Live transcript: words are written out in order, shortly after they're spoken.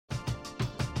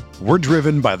We're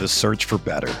driven by the search for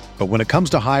better. But when it comes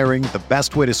to hiring, the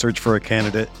best way to search for a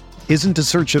candidate isn't to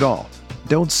search at all.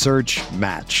 Don't search,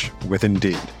 match with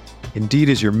Indeed. Indeed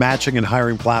is your matching and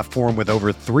hiring platform with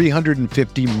over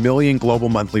 350 million global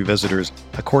monthly visitors,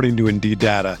 according to Indeed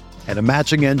data, and a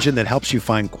matching engine that helps you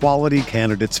find quality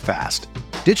candidates fast.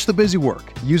 Ditch the busy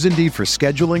work. Use Indeed for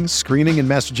scheduling, screening, and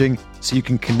messaging so you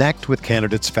can connect with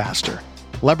candidates faster.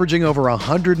 Leveraging over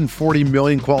 140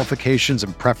 million qualifications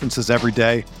and preferences every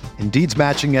day, Indeed's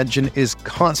matching engine is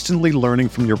constantly learning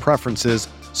from your preferences,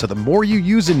 so the more you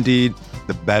use Indeed,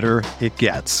 the better it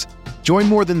gets. Join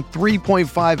more than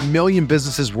 3.5 million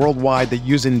businesses worldwide that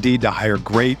use Indeed to hire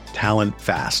great talent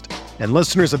fast. And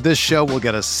listeners of this show will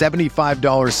get a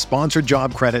 $75 sponsored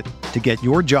job credit to get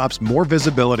your jobs more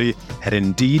visibility at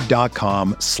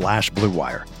Indeed.com/Blue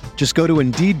Wire. Just go to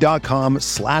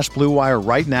Indeed.com/Blue Wire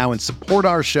right now and support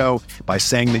our show by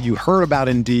saying that you heard about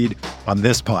Indeed on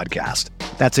this podcast.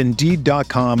 That's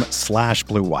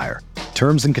Indeed.com/Blue Wire.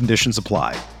 Terms and conditions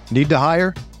apply. Need to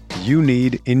hire? You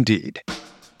need Indeed.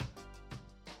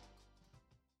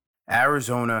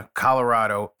 Arizona,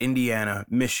 Colorado, Indiana,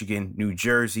 Michigan, New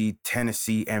Jersey,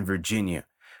 Tennessee, and Virginia.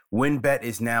 WynnBET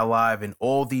is now live in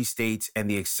all these states, and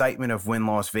the excitement of Wynn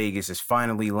Las Vegas has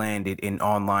finally landed in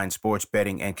online sports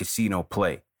betting and casino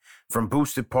play. From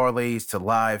boosted parlays to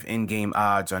live in-game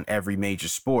odds on every major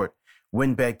sport,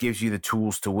 WynnBET gives you the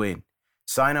tools to win.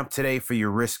 Sign up today for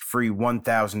your risk-free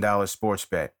 $1,000 sports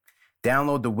bet.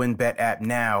 Download the WynnBET app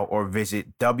now or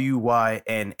visit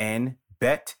WYNNBet.com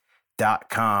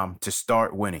to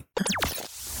start winning.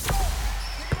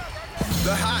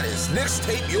 The hottest Knicks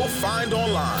tape you'll find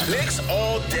online. Knicks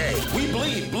all day. We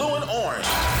bleed blue and orange.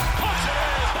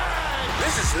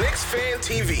 This is Knicks Fan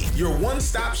TV, your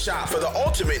one-stop shop for the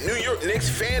ultimate New York Knicks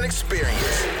fan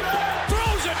experience.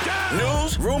 Throws it down.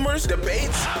 News, rumors,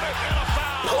 debates,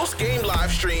 post-game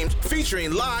live streams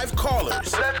featuring live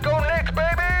callers. Let's go Knicks,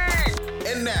 baby!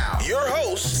 And now, your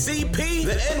host, CP,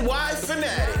 the NY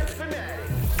Fanatic.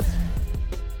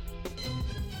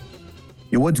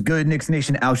 Yo, what's good, Knicks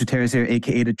Nation? Al Shateris here,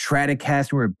 a.k.a. the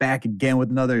Tradicast. We're back again with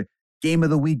another Game of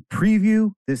the Week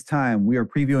preview. This time, we are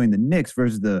previewing the Knicks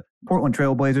versus the Portland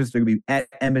Trail Blazers. They're going to be at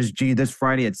MSG this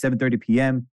Friday at 7:30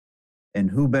 p.m. And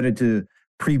who better to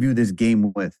preview this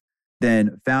game with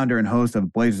than founder and host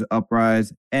of Blazers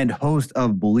Uprise and host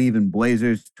of Believe in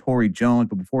Blazers, Torrey Jones.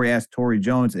 But before we ask Torrey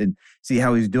Jones and see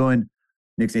how he's doing,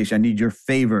 Knicks Nation, I need your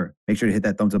favor. Make sure to hit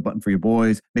that thumbs up button for your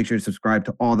boys. Make sure to subscribe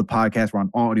to all the podcasts. We're on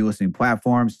all audio listening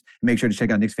platforms. And make sure to check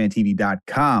out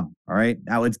KnicksFanTV.com. All right,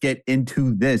 now let's get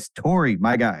into this. Torrey,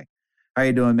 my guy, how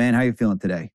you doing, man? How you feeling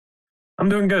today? I'm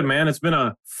doing good, man. It's been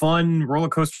a fun roller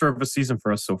coaster of a season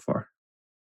for us so far.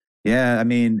 Yeah, I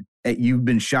mean, you've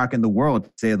been shocking the world,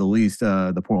 to say the least,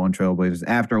 the Portland Trail Blazers.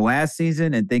 After last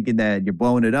season and thinking that you're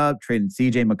blowing it up, trading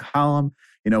C.J. McCollum,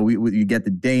 you know, you get the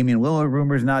Damian Lillard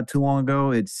rumors not too long ago.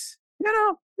 It's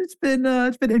been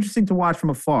interesting to watch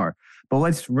from afar. But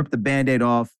let's rip the Band-Aid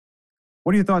off.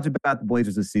 What are your thoughts about the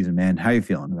Blazers this season, man? How are you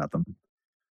feeling about them?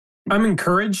 I'm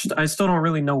encouraged. I still don't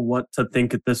really know what to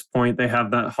think at this point. They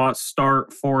have that hot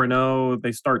start, 4-0.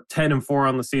 They start 10-4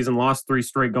 on the season, lost 3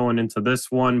 straight going into this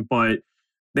one, but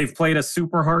they've played a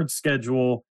super hard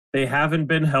schedule. They haven't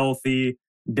been healthy.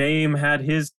 Dame had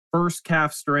his first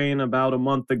calf strain about a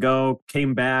month ago,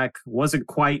 came back, wasn't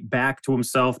quite back to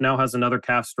himself, now has another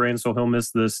calf strain, so he'll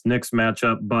miss this Knicks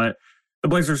matchup. But the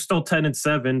Blazers are still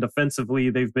 10-7. Defensively,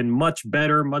 they've been much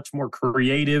better, much more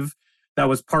creative. That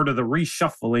was part of the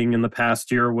reshuffling in the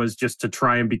past year, was just to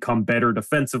try and become better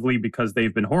defensively because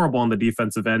they've been horrible on the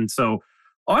defensive end. So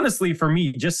honestly, for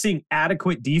me, just seeing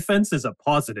adequate defense is a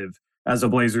positive as a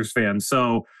Blazers fan.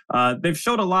 So they've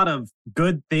showed a lot of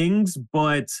good things,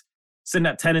 but sitting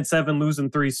at 10-7, losing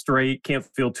 3 straight, can't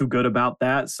feel too good about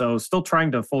that. So still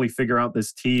trying to fully figure out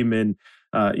this team. And,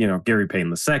 Gary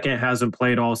Payton II hasn't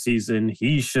played all season.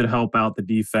 He should help out the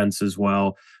defense as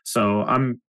well. So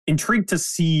I'm intrigued to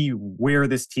see where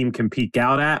this team can peak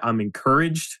out at. I'm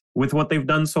encouraged with what they've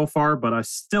done so far, but I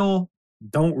still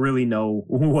don't really know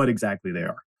what exactly they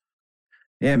are.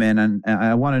 Yeah, man. And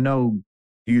I want to know,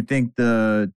 do you think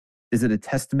is it a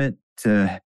testament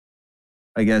to,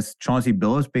 I guess, Chauncey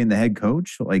Billups being the head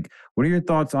coach? Like, what are your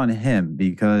thoughts on him?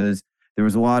 Because there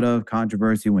was a lot of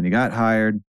controversy when he got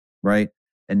hired, right?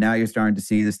 And now you're starting to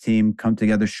see this team come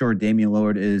together. Sure, Damian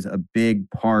Lillard is a big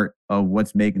part of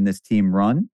what's making this team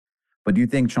run. But do you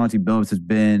think Chauncey Billups has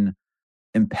been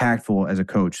impactful as a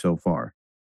coach so far?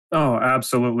 Oh,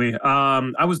 absolutely.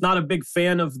 I was not a big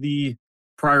fan of the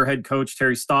prior head coach,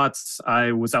 Terry Stotts.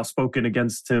 I was outspoken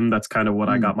against him. That's kind of what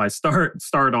I got my start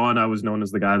on. I was known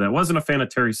as the guy that wasn't a fan of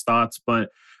Terry Stotts, but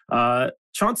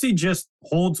Chauncey just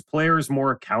holds players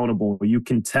more accountable. You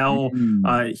can tell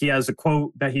he has a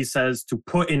quote that he says to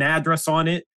put an address on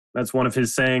it. That's one of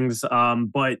his sayings.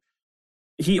 But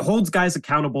he holds guys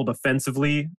accountable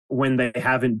defensively when they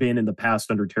haven't been in the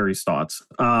past under Terry Stotts.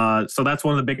 So that's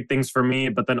one of the big things for me.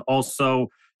 But then also,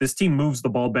 this team moves the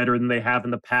ball better than they have in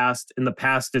the past. In the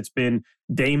past, it's been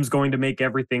Dame's going to make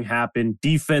everything happen.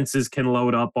 Defenses can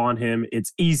load up on him.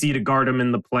 It's easy to guard him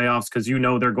in the playoffs because you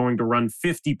know they're going to run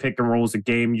 50 pick and rolls a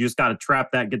game. You just got to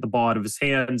trap that, get the ball out of his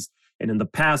hands. And in the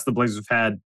past, the Blazers have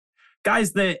had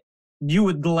guys that you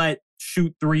would let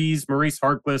shoot threes, Maurice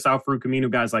Harkless, Al-Farouq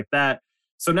Aminu, guys like that.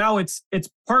 So now it's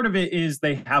part of it is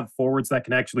they have forwards that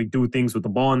can actually do things with the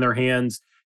ball in their hands.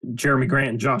 Jeremy Grant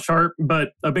and Josh Hart,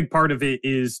 but a big part of it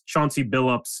is Chauncey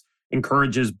Billups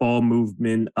encourages ball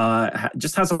movement,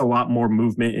 just has a lot more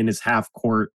movement in his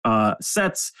half-court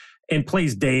sets and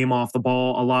plays Dame off the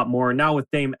ball a lot more. Now with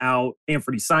Dame out,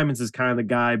 Anthony Simons is kind of the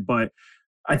guy, but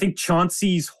I think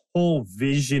Chauncey's whole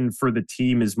vision for the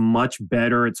team is much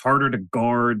better. It's harder to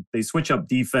guard. They switch up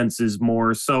defenses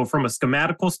more. So from a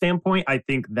schematical standpoint, I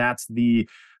think that's the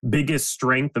biggest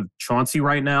strength of Chauncey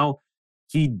right now.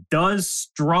 He does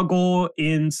struggle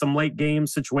in some late game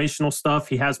situational stuff.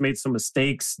 He has made some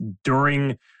mistakes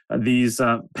during these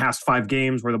past 5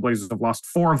 games where the Blazers have lost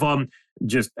 4 of them.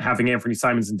 Just having Anthony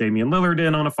Simons and Damian Lillard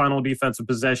in on a final defensive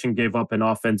possession gave up an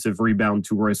offensive rebound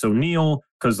to Royce O'Neal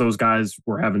because those guys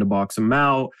were having to box him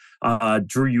out.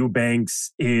 Drew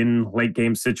Eubanks in late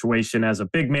game situation as a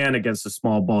big man against a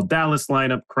small ball Dallas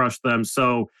lineup crushed them.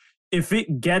 So if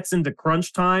it gets into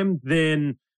crunch time,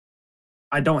 then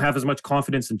I don't have as much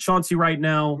confidence in Chauncey right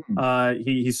now.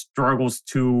 He struggles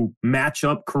to match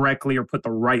up correctly or put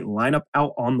the right lineup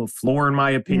out on the floor, in my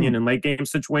opinion, in late game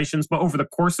situations. But over the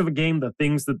course of a game, the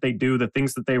things that they do, the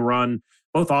things that they run,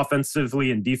 both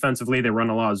offensively and defensively, they run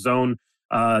a lot of zone.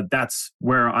 That's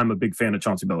where I'm a big fan of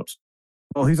Chauncey Billups.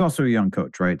 Well, he's also a young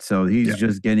coach, right? So he's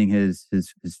just getting his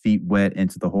feet wet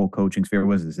into the whole coaching sphere.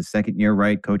 Was this his second year,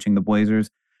 right, coaching the Blazers?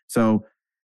 So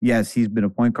yes, he's been a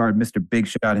point guard, Mr. Big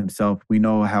Shot himself. We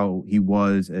know how he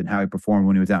was and how he performed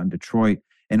when he was out in Detroit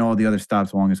and all the other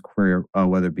stops along his career,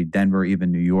 whether it be Denver or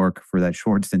even New York for that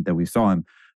short stint that we saw him.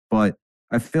 But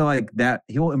I feel like that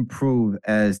he'll improve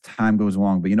as time goes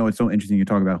along. But you know, it's so interesting you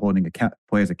talk about holding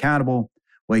players accountable,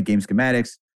 late game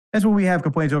schematics. That's what we have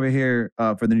complaints over here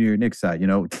for the New York Knicks side. You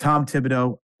know, Tom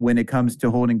Thibodeau, when it comes to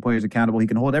holding players accountable, he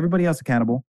can hold everybody else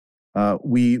accountable.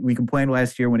 We complained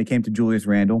last year when it came to Julius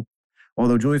Randle.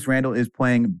 Although Julius Randle is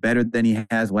playing better than he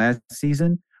has last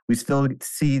season, we still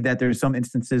see that there's some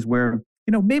instances where,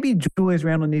 you know, maybe Julius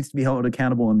Randle needs to be held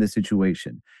accountable in this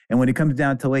situation. And when it comes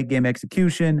down to late game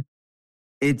execution,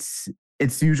 it's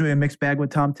usually a mixed bag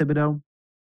with Tom Thibodeau.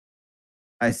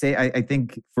 I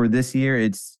think for this year,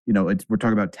 we're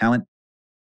talking about talent,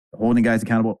 holding guys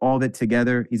accountable, all of it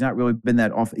together. He's not really been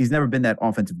he's never been that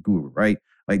offensive guru, right?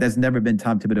 Like that's never been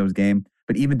Tom Thibodeau's game.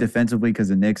 But even defensively, because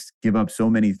the Knicks give up so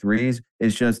many threes,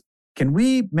 it's just, can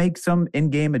we make some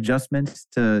in-game adjustments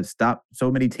to stop so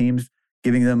many teams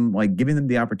giving them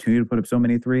the opportunity to put up so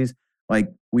many threes? Like,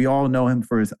 we all know him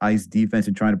for his ice defense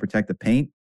and trying to protect the paint,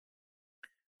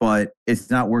 but it's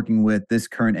not working with this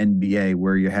current NBA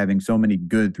where you're having so many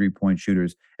good three-point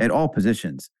shooters at all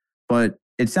positions. But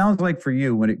it sounds like for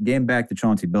you, when it came back to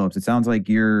Chauncey Billups, it sounds like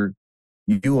you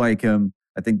like him.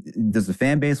 I think, does the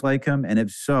fan base like him? And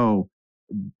if so,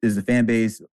 is the fan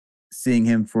base seeing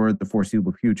him for the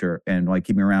foreseeable future and like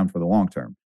keeping around for the long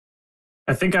term?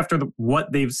 I think after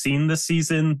what they've seen this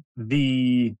season,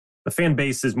 the fan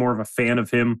base is more of a fan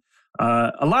of him.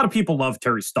 A lot of people love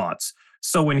Terry Stotts.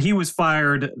 So when he was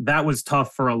fired, that was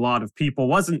tough for a lot of people.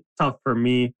 Wasn't tough for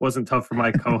me. Wasn't tough for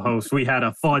my co-host. We had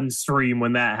a fun stream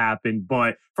when that happened.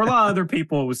 But for a lot of other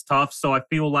people, it was tough. So I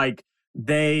feel like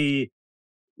they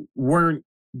weren't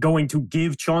going to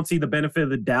give Chauncey the benefit of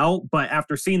the doubt. But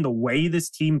after seeing the way this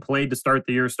team played to start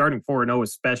the year, starting 4-0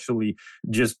 especially,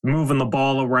 just moving the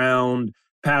ball around,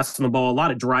 passing the ball, a lot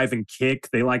of drive and kick.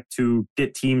 They like to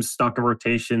get teams stuck in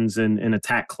rotations and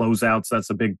attack closeouts. That's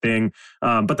a big thing.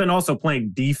 But then also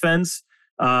playing defense.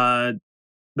 The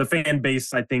fan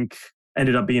base, I think,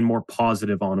 ended up being more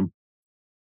positive on him.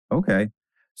 Okay.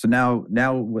 So now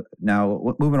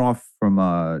moving off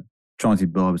from Chauncey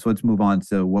Billups, so let's move on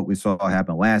to what we saw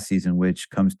happen last season, which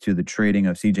comes to the trading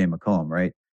of CJ McCollum,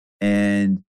 right?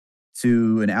 And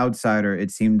to an outsider,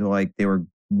 it seemed like they were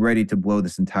ready to blow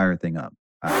this entire thing up.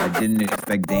 I didn't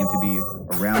expect Dame to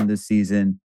be around this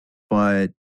season,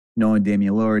 but knowing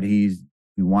Damian Lillard, he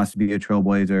wants to be a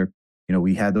trailblazer. You know,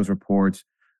 we had those reports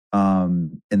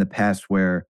in the past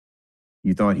where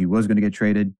you thought he was going to get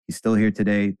traded. He's still here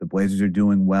today. The Blazers are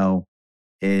doing well.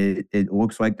 It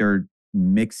looks like they're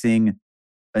mixing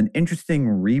an interesting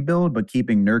rebuild, but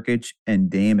keeping Nurkic and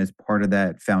Dame as part of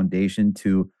that foundation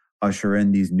to usher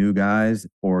in these new guys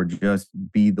or just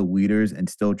be the leaders and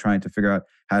still trying to figure out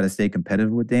how to stay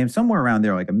competitive with Dame. Somewhere around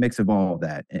there, like a mix of all of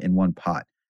that in one pot.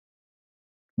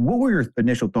 What were your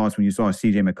initial thoughts when you saw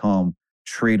CJ McCollum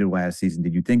traded last season?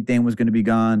 Did you think Dame was going to be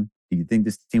gone? Did you think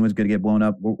this team was going to get blown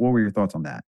up? What were your thoughts on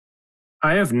that?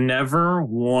 I have never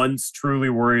once truly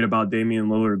worried about Damian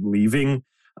Lillard leaving.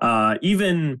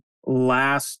 Even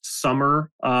last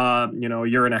summer, a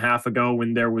year and a half ago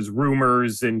when there was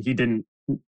rumors and he didn't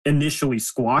initially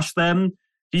squash them,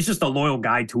 he's just a loyal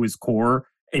guy to his core.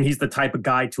 And he's the type of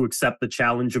guy to accept the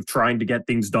challenge of trying to get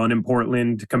things done in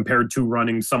Portland compared to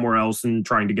running somewhere else and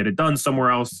trying to get it done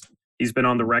somewhere else. He's been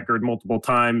on the record multiple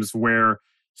times where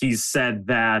he's said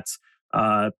that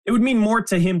it would mean more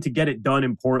to him to get it done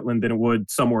in Portland than it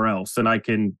would somewhere else. And I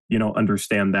can,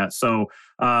 understand that. So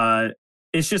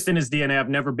it's just in his DNA. I've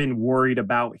never been worried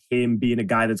about him being a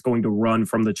guy that's going to run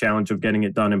from the challenge of getting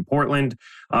it done in Portland.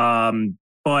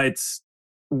 But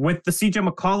with the CJ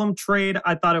McCollum trade,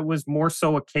 I thought it was more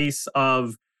so a case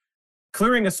of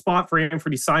clearing a spot for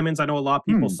Anthony Simons. I know a lot of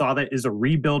people saw that as a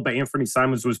rebuild, but Anthony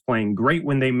Simons was playing great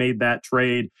when they made that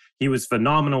trade. He was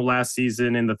phenomenal last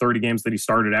season in the 30 games that he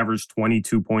started, averaged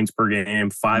 22 points per game,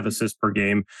 5 assists per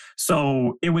game.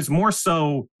 So it was more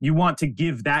so you want to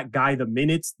give that guy the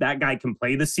minutes. That guy can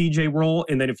play the CJ role.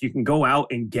 And then if you can go out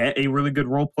and get a really good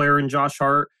role player in Josh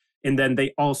Hart, and then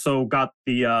they also got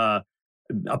a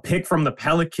pick from the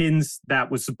Pelicans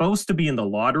that was supposed to be in the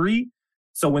lottery.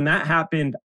 So when that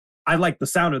happened, I like the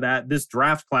sound of that. This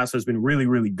draft class has been really,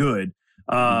 really good.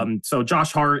 So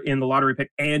Josh Hart in the lottery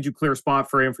pick and you clear a spot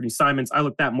for Anthony Simons. I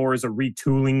looked at more as a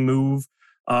retooling move.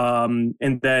 And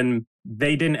then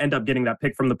they didn't end up getting that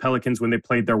pick from the Pelicans when they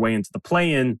played their way into the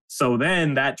play-in. So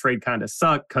then that trade kind of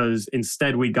sucked because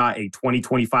instead we got a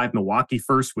 2025 Milwaukee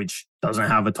first, which doesn't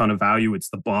have a ton of value.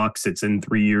 It's the Bucks. It's in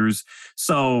 3 years.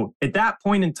 So at that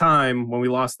point in time, when we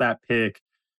lost that pick,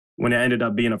 when it ended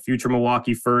up being a future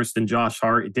Milwaukee first and Josh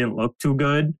Hart, it didn't look too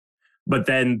good. But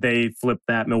then they flipped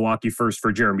that Milwaukee first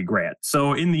for Jeremy Grant.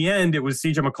 So in the end, it was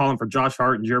CJ McCollum for Josh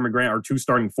Hart and Jeremy Grant, our two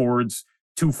starting forwards,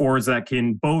 two forwards that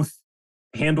can both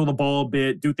handle the ball a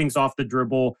bit, do things off the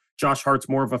dribble. Josh Hart's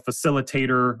more of a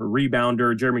facilitator, a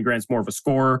rebounder. Jeremy Grant's more of a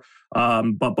scorer.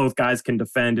 But both guys can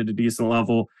defend at a decent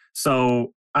level.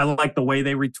 So I like the way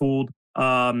they retooled.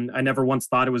 I never once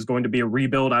thought it was going to be a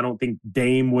rebuild. I don't think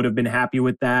Dame would have been happy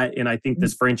with that. And I think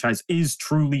this franchise is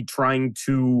truly trying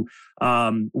to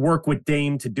work with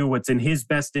Dame to do what's in his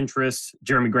best interest.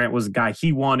 Jeremy Grant was a guy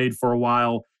he wanted for a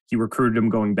while. He recruited him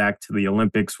going back to the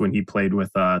Olympics when he played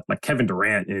with like Kevin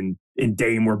Durant and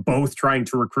Dame were both trying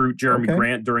to recruit Jeremy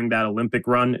Grant during that Olympic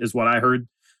run is what I heard.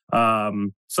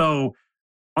 So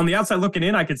on the outside looking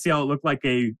in, I could see how it looked like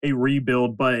a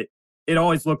rebuild, but it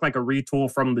always looked like a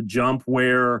retool from the jump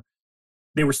where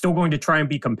they were still going to try and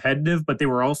be competitive, but they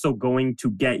were also going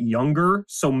to get younger.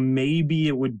 So maybe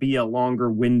it would be a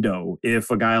longer window if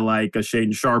a guy like a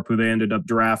Shaedon Sharpe, who they ended up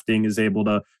drafting, is able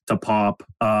to pop.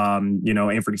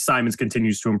 Anthony Simons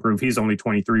continues to improve. He's only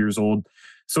 23 years old.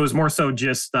 So it's more so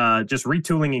just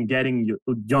retooling and getting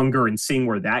younger and seeing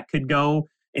where that could go.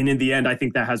 And in the end, I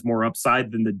think that has more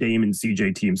upside than the Dame and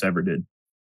CJ teams ever did.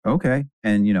 Okay.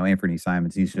 And, Anthony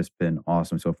Simons, he's just been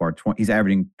awesome so far. He's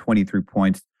averaging 23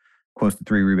 points, close to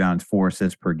 3 rebounds, 4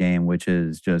 assists per game, which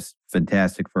is just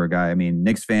fantastic for a guy. I mean,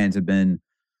 Knicks fans have been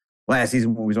last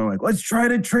season when we were like, let's try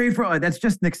to trade for, that's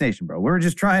just Knicks Nation, bro. We're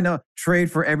just trying to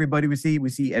trade for everybody we see. We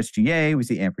see SGA, we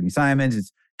see Anthony Simons.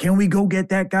 It's, can we go get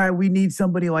that guy? We need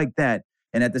somebody like that.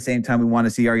 And at the same time, we want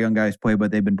to see our young guys play, but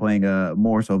they've been playing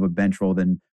more so of a bench role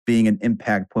than being an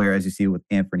impact player, as you see with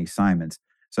Anthony Simons.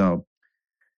 So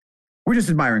we're just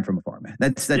admiring from afar, man.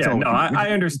 That's all. No,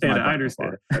 I understand it. I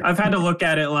understand it. I've had to look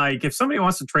at it like if somebody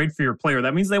wants to trade for your player,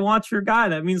 that means they want your guy.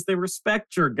 That means they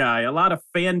respect your guy. A lot of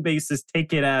fan bases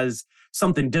take it as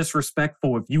something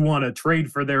disrespectful if you want to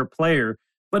trade for their player,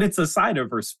 but it's a sign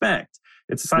of respect.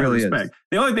 It's a sign of respect.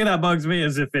 The only thing that bugs me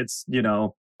is if it's,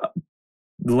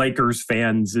 Lakers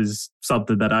fans is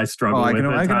something that I struggle with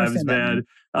at times, man.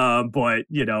 But,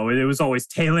 it was always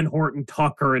Talen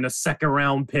Horton-Tucker and a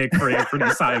second-round pick for Anthony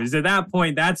Simons. At that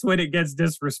point, that's when it gets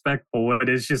disrespectful. When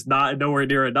it's just nowhere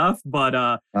near enough.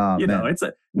 But,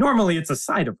 normally it's a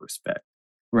sign of respect.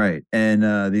 Right. And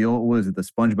the old, the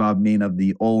SpongeBob meme of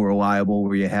the old reliable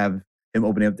where you have him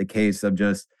opening up the case of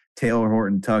just Taylor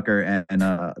Horton-Tucker and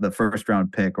the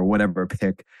first-round pick or whatever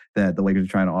pick that the Lakers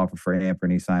are trying to offer for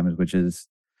Anthony Simons, which is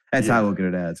That's how I look at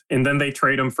it as. And then they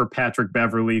trade him for Patrick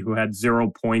Beverley, who had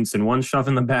 0 points and 1 shove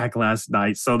in the back last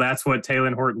night. So that's what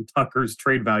Talen Horton-Tucker's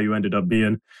trade value ended up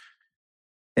being.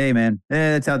 Hey, man,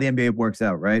 that's how the NBA works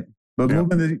out, right? But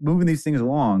moving these things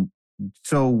along.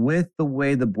 So with the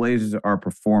way the Blazers are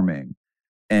performing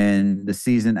and the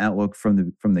season outlook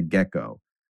from the get-go,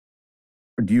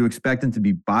 do you expect them to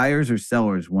be buyers or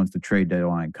sellers once the trade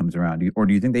deadline comes around? Or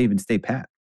do you think they even stay pat?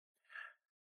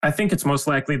 I think it's most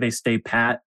likely they stay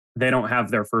pat. They don't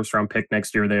have their first-round pick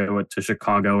next year. They went to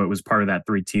Chicago. It was part of that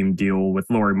 3-team deal with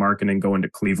Lauri Markkanen going to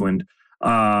Cleveland.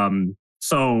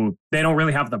 So they don't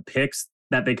really have the picks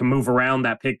that they can move around.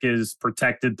 That pick is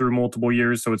protected through multiple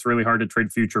years, so it's really hard to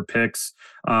trade future picks.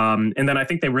 And then I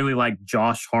think they really like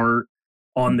Josh Hart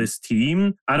on this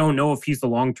team. I don't know if he's the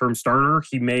long-term starter.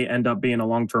 He may end up being a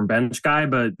long-term bench guy,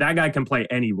 but that guy can play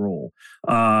any role.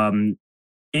 In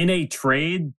a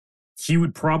trade, he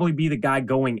would probably be the guy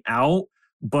going out,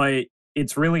 but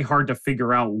it's really hard to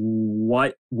figure out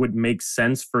what would make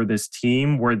sense for this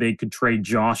team where they could trade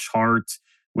Josh Hart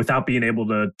without being able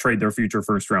to trade their future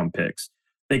first-round picks.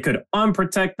 They could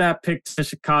unprotect that pick to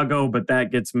Chicago, but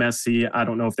that gets messy. I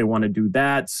don't know if they want to do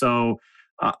that. So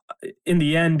in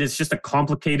the end, it's just a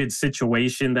complicated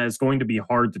situation that is going to be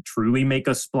hard to truly make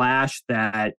a splash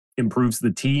that improves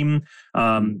the team.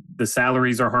 The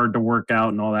salaries are hard to work out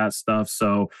and all that stuff.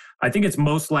 So I think it's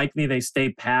most likely they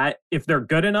stay pat. If they're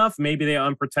good enough, maybe they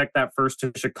unprotect that first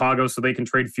to Chicago so they can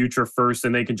trade future first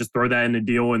and they can just throw that in the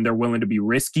deal and they're willing to be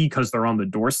risky because they're on the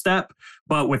doorstep.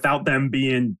 But without them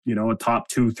being, a top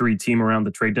 2-3 team around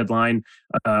the trade deadline,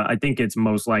 I think it's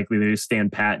most likely they just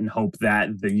stand pat and hope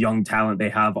that the young talent they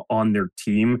have on their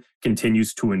team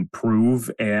continues to improve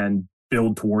and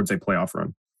build towards a playoff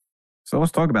run. So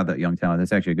let's talk about that young talent.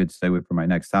 That's actually a good segue for my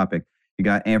next topic. You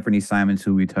got Anthony Simons,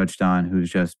 who we touched on, who's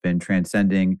just been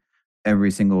transcending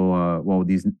every single,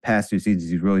 these past 2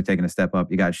 seasons, he's really taken a step up.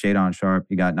 You got Shadon Sharpe,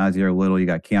 you got Nazir Little, you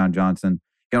got Keon Johnson.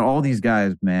 You got all these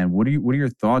guys, man. What are your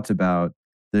thoughts about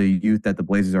the youth that the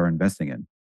Blazers are investing in?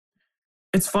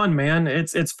 It's fun, man.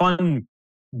 It's fun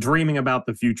dreaming about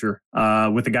the future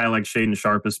with a guy like Shadon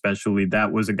Sharpe, especially.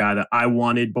 That was a guy that I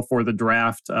wanted before the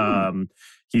draft.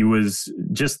 He was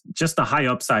just a high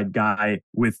upside guy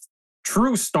with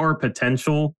true star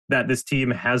potential that this team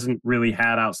hasn't really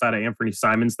had outside of Anthony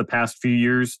Simons the past few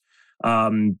years.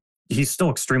 He's still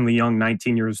extremely young,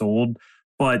 19 years old.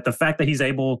 But the fact that he's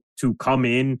able to come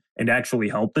in and actually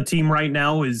help the team right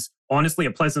now is honestly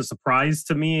a pleasant surprise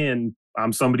to me. And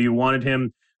I'm somebody who wanted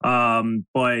him.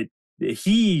 But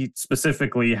he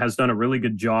specifically has done a really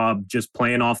good job just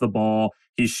playing off the ball.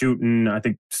 He's shooting, I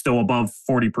think, still above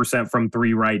 40% from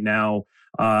 3 right now.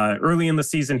 Early in the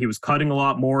season, he was cutting a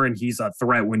lot more, and he's a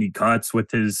threat when he cuts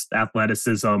with his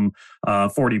athleticism,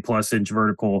 40-plus inch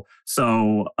vertical.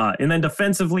 So, and then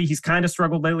defensively, he's kind of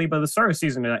struggled lately, but the start of the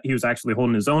season, he was actually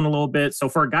holding his own a little bit. So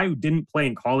for a guy who didn't play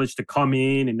in college to come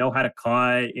in and know how to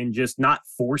cut and just not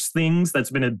force things,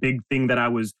 that's been a big thing that I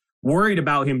was worried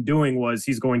about him doing. Was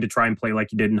he's going to try and play like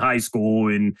he did in high school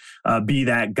and be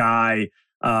that guy.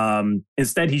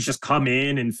 Instead, he's just come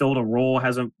in and filled a role,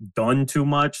 hasn't done too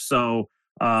much. So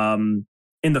in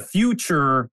the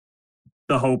future,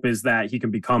 the hope is that he can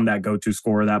become that go-to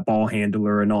scorer, that ball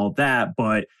handler and all that,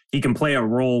 but he can play a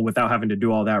role without having to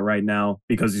do all that right now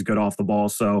because he's good off the ball.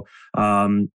 So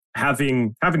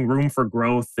having room for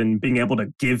growth and being able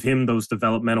to give him those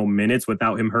developmental minutes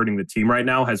without him hurting the team right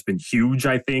now has been huge,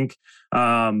 I think.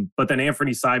 But then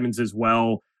Anthony Simons as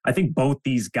well. I think both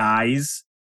these guys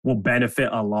will benefit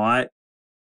a lot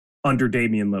under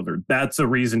Damian Lillard. That's a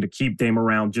reason to keep Dame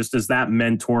around, just as that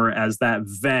mentor, as that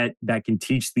vet that can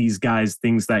teach these guys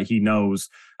things that he knows.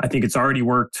 I think it's already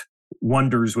worked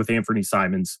wonders with Anthony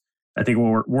Simons. I think it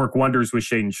will work wonders with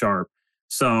Shadon Sharpe.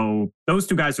 So those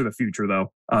 2 guys are the future,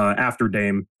 though, after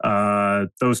Dame.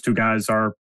 Those 2 guys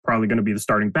are probably going to be the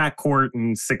starting backcourt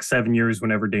in 6-7 years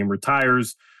whenever Dame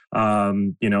retires.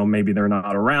 Maybe they're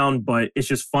not around, but it's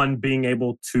just fun being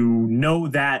able to know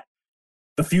that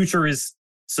the future is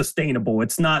sustainable.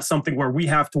 It's not something where we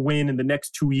have to win in the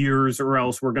next 2 years or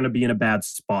else we're going to be in a bad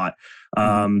spot.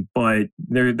 But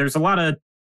there's a lot of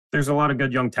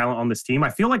good young talent on this team. I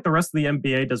feel like the rest of the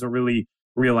NBA doesn't really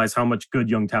realize how much good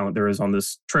young talent there is on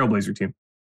this Trailblazer team.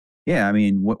 Yeah, I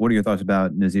mean, what are your thoughts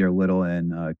about Nazir Little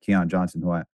and Keon Johnson,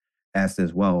 who I asked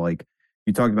as well? Like,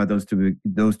 you talked about those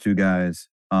two guys.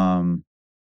 Do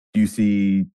you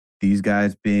see these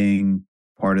guys being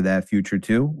part of that future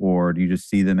too, or do you just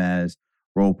see them as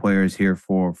role players here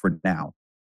for now?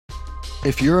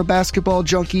 If you're a basketball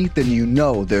junkie, then you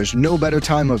know there's no better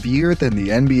time of year than the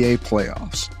NBA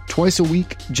playoffs. Twice a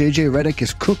week, JJ Redick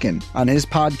is cooking on his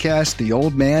podcast, The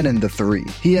Old Man and the Three.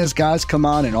 He has guys come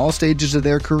on in all stages of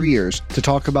their careers to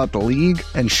talk about the league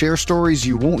and share stories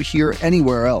you won't hear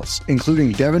anywhere else,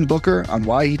 including Devin Booker on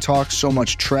why he talks so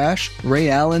much trash, Ray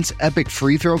Allen's epic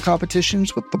free throw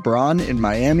competitions with LeBron in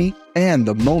Miami, and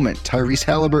the moment Tyrese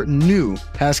Halliburton knew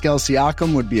Pascal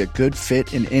Siakam would be a good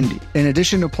fit in Indy. In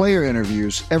addition to player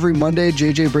interviews, every Monday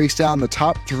JJ breaks down the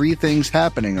top 3 things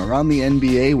happening around the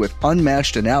NBA with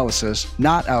unmatched analysis,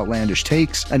 not outlandish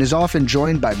takes, and is often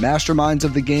joined by masterminds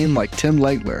of the game like Tim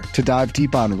Legler to dive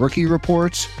deep on rookie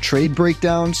reports, trade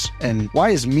breakdowns, and why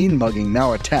is mean mugging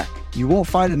now a tech? You won't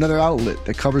find another outlet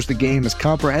that covers the game as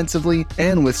comprehensively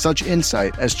and with such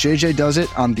insight as JJ does it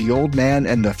on The Old Man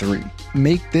and the Three.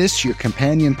 Make this your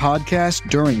companion podcast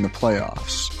during the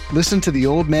playoffs. Listen to The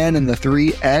Old Man and the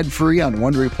Three ad-free on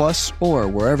Wondery Plus or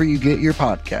wherever you get your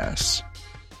podcasts.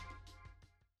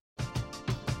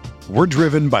 We're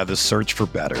driven by the search for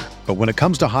better. But when it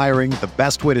comes to hiring, the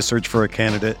best way to search for a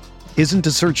candidate isn't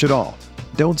to search at all.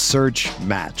 Don't search,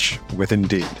 match with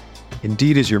Indeed.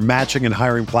 Indeed is your matching and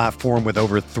hiring platform with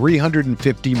over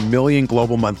 350 million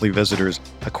global monthly visitors,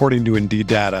 according to Indeed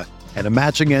data, and a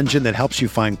matching engine that helps you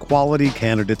find quality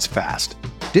candidates fast.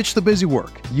 Ditch the busy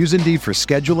work. Use Indeed for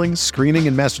scheduling, screening,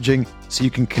 and messaging so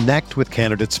you can connect with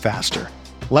candidates faster.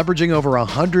 Leveraging over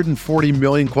 140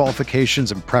 million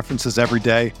qualifications and preferences every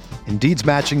day, Indeed's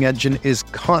matching engine is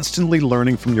constantly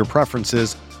learning from your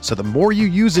preferences, so the more you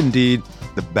use Indeed,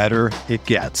 the better it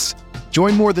gets.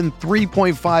 Join more than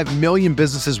 3.5 million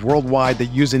businesses worldwide that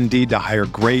use Indeed to hire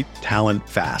great talent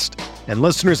fast. And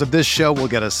listeners of this show will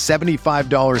get a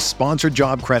 $75 sponsored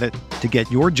job credit to get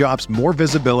your jobs more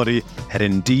visibility at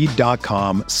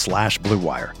Indeed.com/Blue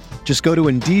Wire. Just go to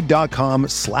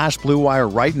Indeed.com/Blue Wire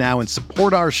right now and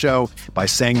support our show by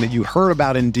saying that you heard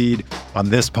about Indeed on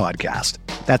this podcast.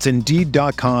 That's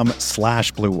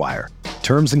Indeed.com/Blue Wire.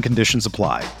 Terms and conditions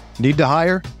apply. Need to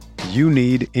hire? You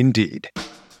need Indeed.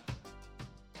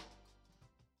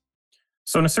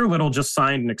 So Nasir Little just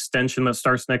signed an extension that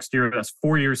starts next year. That's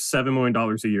 4 years, $7 million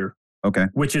a year. Okay.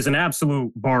 Which is an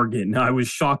absolute bargain. I was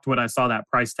shocked when I saw that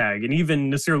price tag. And even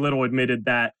Nasir Little admitted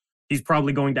that he's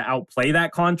probably going to outplay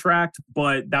that contract,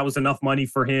 but that was enough money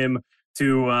for him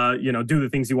to, do the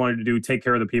things he wanted to do, take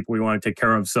care of the people he wanted to take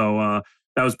care of. So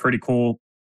that was pretty cool.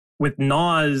 With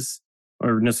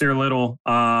Nasir Little,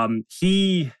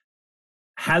 he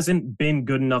hasn't been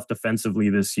good enough defensively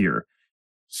this year.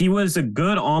 He was a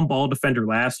good on-ball defender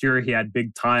last year. He had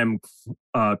big-time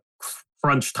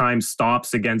crunch time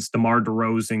stops against DeMar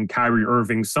DeRozan, Kyrie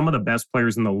Irving, some of the best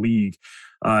players in the league.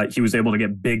 He was able to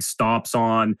get big stops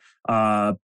on.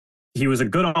 He was a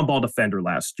good on-ball defender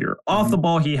last year. Off the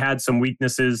ball, he had some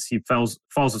weaknesses. He falls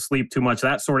asleep too much,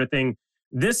 that sort of thing.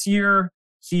 This year,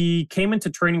 he came into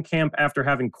training camp after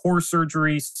having core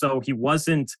surgery, so he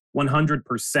wasn't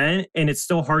 100%, and it's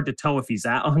still hard to tell if he's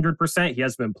at 100%. He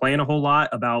hasn't been playing a whole lot,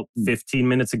 about 15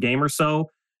 minutes a game or so.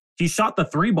 He shot the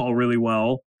 3 ball really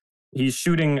well. He's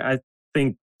shooting, I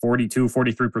think, 42,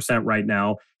 43% right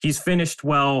now. He's finished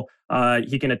well.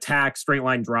 He can attack, straight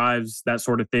line drives, that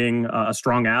sort of thing, a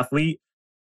strong athlete.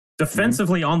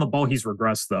 Defensively on the ball, he's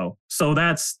regressed, though. So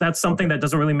that's something that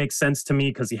doesn't really make sense to me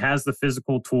because he has the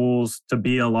physical tools to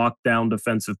be a lockdown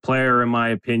defensive player, in my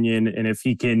opinion. And if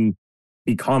he can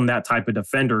become that type of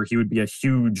defender, he would be a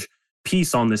huge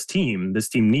piece on this team. This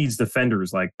team needs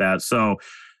defenders like that. So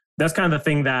that's kind of the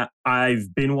thing that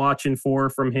I've been watching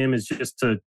from him is just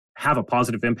to have a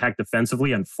positive impact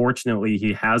defensively. Unfortunately,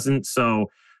 he hasn't. So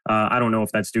I don't know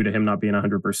if that's due to him not being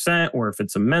 100% or if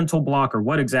it's a mental block or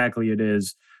what exactly it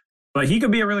is. But he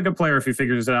could be a really good player if he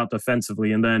figures it out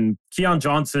defensively. And then Keon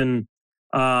Johnson,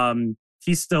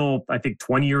 he's still, I think,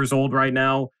 20 years old right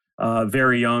now.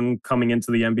 Very young, coming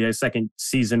into the NBA, second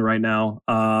season right now.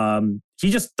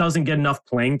 He just doesn't get enough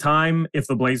playing time if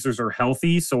the Blazers are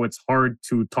healthy. So it's hard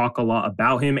to talk a lot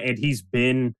about him. And he's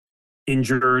been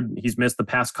injured. He's missed the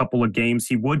past couple of games.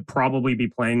 He would probably be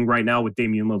playing right now with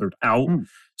Damian Lillard out.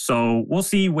 So we'll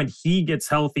see when he gets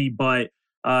healthy. But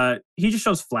he just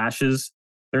shows flashes.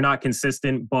 They're not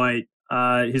consistent, but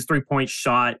his three-point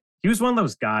shot, he was one of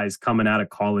those guys coming out of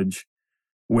college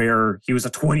where he was a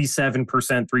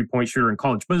 27% three-point shooter in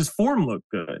college, but his form looked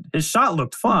good. His shot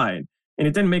looked fine, and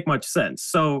it didn't make much sense.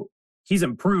 So he's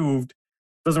improved.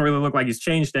 Doesn't really look like he's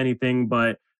changed anything,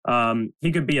 but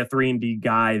he could be a 3-and-D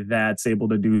guy that's able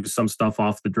to do some stuff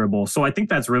off the dribble. So I think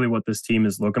that's really what this team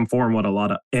is looking for and what a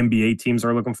lot of NBA teams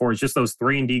are looking for is just those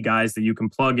 3-and-D guys that you can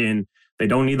plug in. They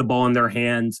don't need the ball in their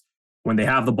hands. When they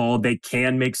have the ball, they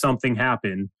can make something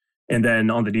happen. And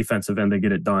then on the defensive end, they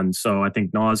get it done. So I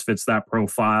think Nas fits that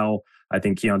profile. I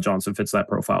think Keon Johnson fits that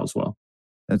profile as well.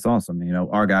 That's awesome. You know,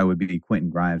 our guy would be Quentin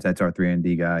Grimes. That's our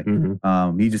 3-and-D guy.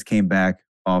 Mm-hmm. He just came back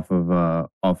off of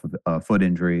a foot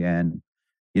injury. And,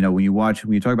 you know, when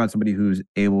you talk about somebody who's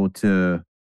able to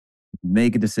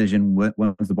make a decision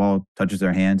once the ball touches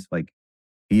their hands, like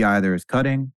he either is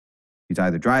cutting, he's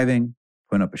either driving,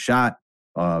 putting up a shot,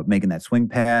 making that swing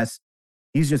pass.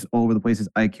 He's just all over the place. His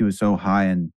IQ is so high,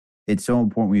 and it's so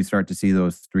important when you start to see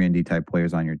those 3-and-D type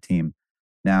players on your team.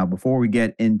 Now, before we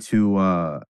get into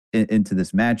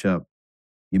this matchup,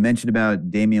 you mentioned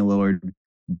about Damian Lillard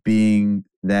being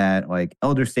that like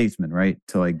elder statesman, right?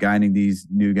 To like guiding these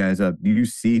new guys up. Do you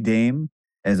see Dame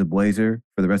as a Blazer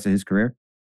for the rest of his career?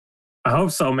 I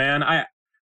hope so, man. I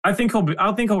think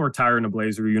he'll retire in a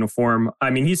Blazer uniform. I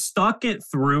mean, he's stuck it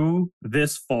through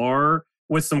this far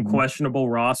with some questionable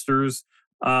rosters.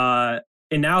 And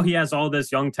now he has all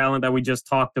this young talent that we just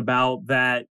talked about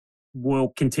that will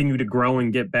continue to grow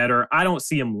and get better. I don't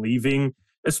see him leaving,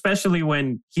 especially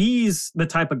when he's the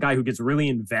type of guy who gets really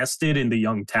invested in the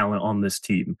young talent on this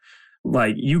team.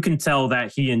 Like, you can tell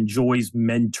that he enjoys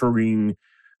mentoring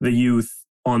the youth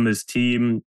on this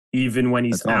team. Even when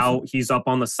he's out, he's up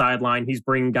on the sideline. He's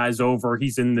bringing guys over.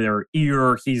 He's in their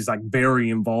ear. He's like very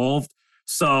involved.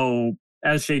 So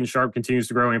as Shaedon Sharpe continues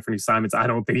to grow, Anthony Simons, I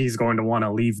don't think he's going to want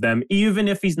to leave them. Even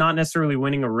if he's not necessarily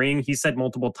winning a ring, he said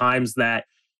multiple times that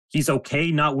he's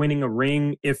okay not winning a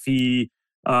ring if he,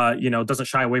 doesn't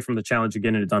shy away from the challenge of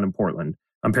getting it done in Portland.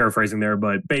 I'm paraphrasing there,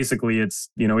 but basically it's,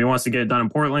 he wants to get it done in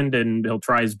Portland and he'll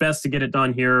try his best to get it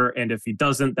done here. And if he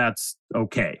doesn't, that's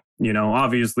okay.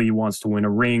 Obviously he wants to win a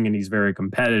ring and he's very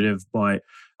competitive, but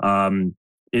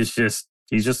he's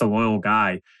just a loyal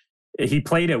guy. He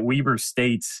played at Weber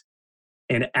State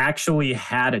and actually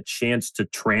had a chance to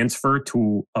transfer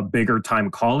to a bigger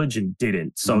time college and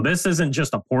didn't. So this isn't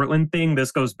just a Portland thing.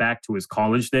 This goes back to his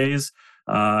college days.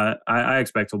 I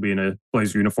expect he'll be in a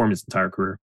Blazer uniform his entire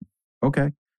career.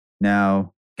 Okay.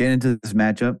 Now, getting into this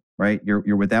matchup, right?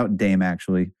 You're without Dame,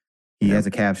 actually. He has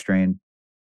a calf strain.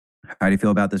 How do you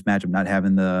feel about this matchup? Not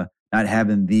having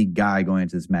the guy going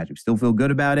into this matchup. Still feel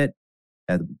good about it?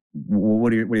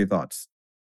 What are your thoughts?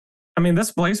 I mean,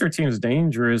 this Blazer team is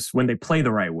dangerous when they play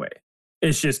the right way.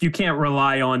 It's just you can't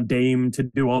rely on Dame to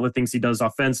do all the things he does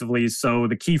offensively. So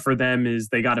the key for them is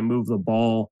they got to move the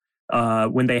ball.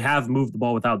 When they have moved the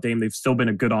ball without Dame, they've still been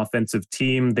a good offensive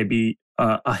team. They beat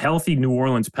a healthy New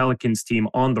Orleans Pelicans team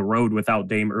on the road without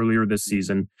Dame earlier this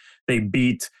season. They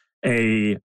beat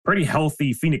a pretty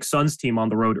healthy Phoenix Suns team on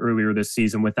the road earlier this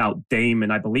season without Dame.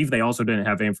 And I believe they also didn't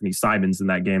have Anthony Simons in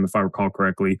that game, if I recall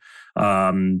correctly.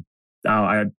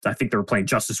 I think they were playing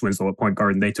Justice Winslow at point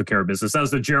guard, and they took care of business. That was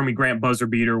the Jeremy Grant buzzer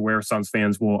beater, where Suns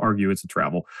fans will argue it's a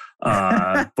travel.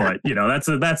 But that's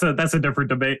a different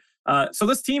debate. So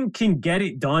this team can get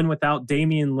it done without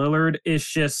Damian Lillard.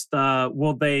 It's just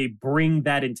will they bring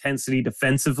that intensity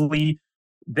defensively?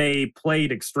 They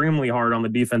played extremely hard on the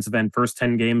defensive end first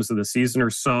 10 games of the season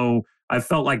or so. I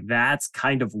felt like that's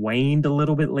kind of waned a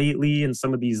little bit lately in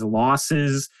some of these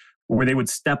losses, where they would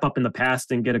step up in the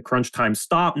past and get a crunch time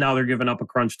stop. Now they're giving up a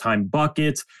crunch time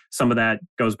bucket. Some of that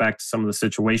goes back to some of the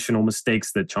situational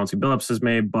mistakes that Chauncey Billups has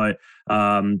made. But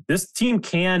this team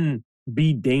can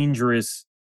be dangerous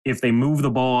if they move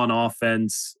the ball on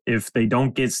offense, if they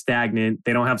don't get stagnant,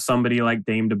 they don't have somebody like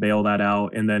Dame to bail that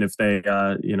out. And then if they,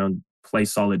 play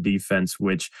solid defense,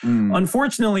 which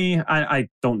unfortunately, I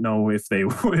don't know if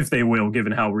they will,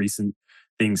 given how recent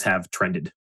things have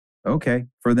trended. Okay.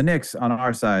 For the Knicks on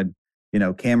our side,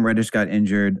 Cam Reddish got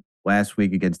injured last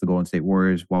week against the Golden State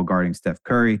Warriors while guarding Steph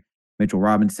Curry. Mitchell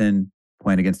Robinson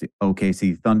playing against the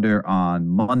OKC Thunder on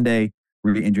Monday,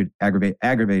 re-injured,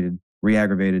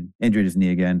 injured his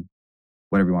knee again,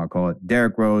 whatever you want to call it.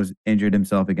 Derrick Rose injured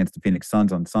himself against the Phoenix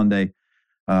Suns on Sunday,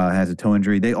 has a toe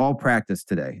injury. They all practiced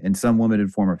today in some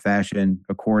limited form or fashion,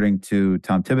 according to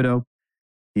Tom Thibodeau.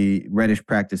 Reddish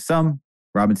practiced some,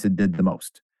 Robinson did the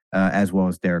most. As well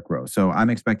as Derrick Rose. So I'm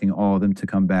expecting all of them to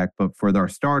come back. But for our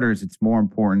starters, it's more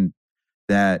important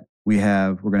that we're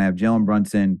going to have Jalen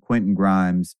Brunson, Quentin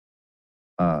Grimes,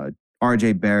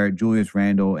 RJ Barrett, Julius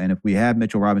Randle. And if we have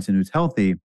Mitchell Robinson, who's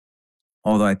healthy,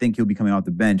 although I think he'll be coming off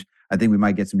the bench, I think we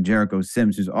might get some Jericho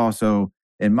Sims, who's also,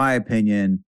 in my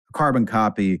opinion, a carbon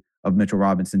copy of Mitchell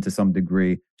Robinson to some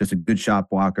degree. Just a good shot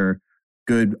blocker,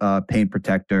 good paint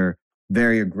protector,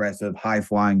 very aggressive,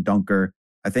 high-flying dunker.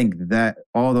 I think that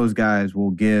all those guys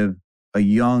will give a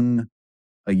young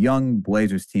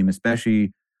Blazers team,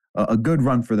 especially a good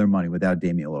run for their money without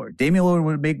Damian Lillard. Damian Lillard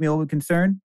would make me a little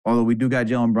concerned, although we do got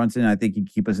Jalen Brunson. I think he'd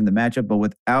keep us in the matchup. But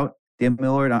without Damian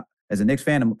Lillard, as a Knicks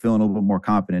fan, I'm feeling a little bit more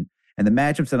confident. And the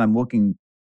matchups that I'm looking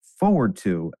forward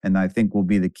to, and I think will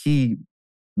be the key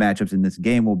matchups in this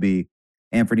game, will be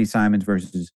Anthony Simons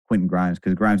versus Quentin Grimes,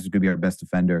 because Grimes is going to be our best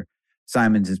defender.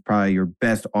 Simons is probably your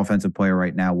best offensive player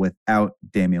right now without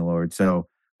Damian Lillard. So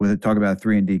with talk about a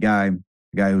 3-and-D guy, a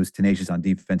guy who's tenacious on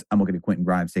defense, I'm looking at Quentin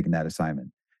Grimes taking that assignment.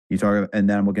 And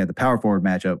then I'm looking at the power forward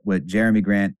matchup with Jeremy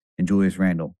Grant and Julius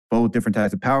Randle. Both different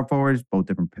types of power forwards, both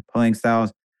different playing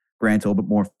styles. Grant's a little bit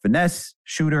more finesse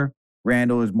shooter.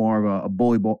 Randle is more of a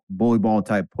bully ball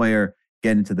type player,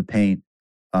 getting into the paint,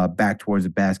 back towards the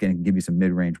basket, and can give you some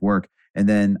mid-range work. And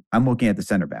then I'm looking at the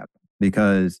center back,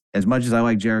 because as much as I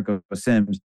like Jericho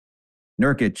Sims,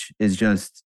 Nurkic is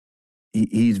just,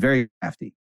 he's very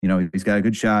crafty. He's got a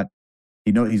good shot.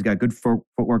 He's got good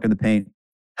footwork in the paint.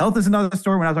 Health is another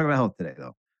story. We're not talking about health today,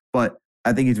 though. But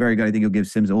I think he's very good. I think he'll give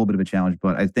Sims a little bit of a challenge.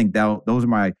 But I think those are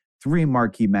my 3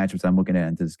 marquee matchups I'm looking at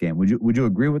into this game. Would you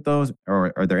agree with those?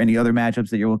 Or are there any other matchups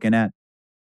that you're looking at?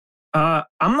 I'm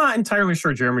not entirely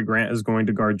sure Jeremy Grant is going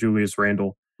to guard Julius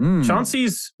Randle.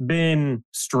 Chauncey's been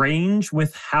strange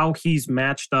with how he's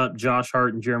matched up Josh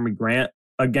Hart and Jeremy Grant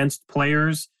against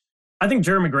players. I think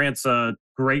Jeremy Grant's a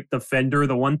great defender.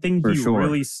 The one thing he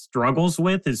really struggles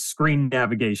with is screen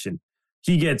navigation.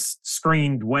 He gets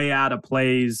screened way out of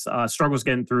plays, struggles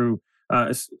dealing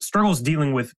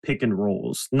with pick and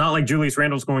rolls. Not like Julius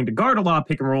Randle's going to guard a lot of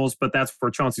pick and rolls, but that's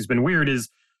where Chauncey's been weird, is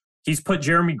he's put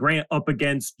Jeremy Grant up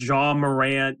against Ja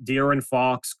Morant, De'Aaron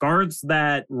Fox, guards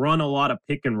that run a lot of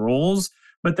pick and rolls.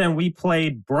 But then we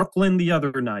played Brooklyn the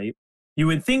other night. You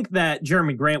would think that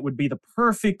Jeremy Grant would be the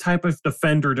perfect type of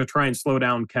defender to try and slow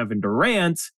down Kevin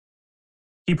Durant.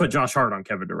 He put Josh Hart on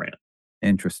Kevin Durant.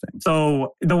 Interesting.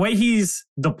 So the way he's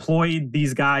deployed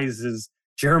these guys is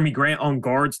Jeremy Grant on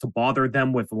guards to bother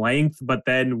them with length, but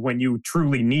then when you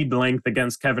truly need length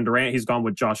against Kevin Durant, he's gone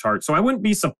with Josh Hart. So I wouldn't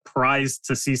be surprised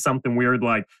to see something weird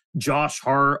like Josh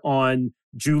Hart on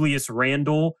Julius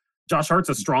Randle. Josh Hart's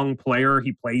a strong player.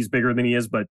 He plays bigger than he is,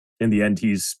 but in the end,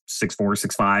 he's 6'4",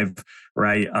 6'5",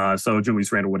 right? So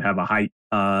Julius Randle would have a height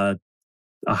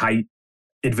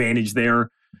advantage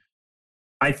there.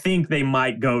 I think they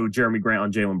might go Jeremy Grant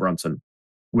on Jalen Brunson,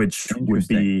 which would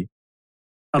be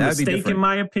a mistake in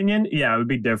my opinion. Yeah, it would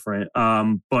be different.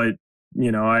 But,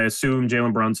 I assume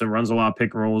Jalen Brunson runs a lot of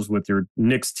pick and rolls with your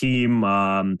Knicks team.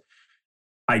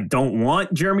 I don't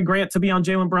want Jeremy Grant to be on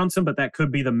Jalen Brunson, but that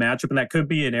could be the matchup, and that could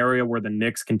be an area where the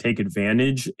Knicks can take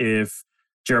advantage if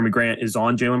Jeremy Grant is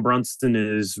on Jalen Brunson,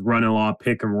 is running a lot of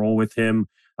pick and roll with him.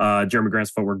 Jeremy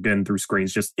Grant's footwork getting through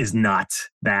screens just is not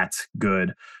that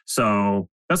good. So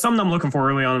that's something I'm looking for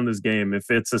early on in this game. If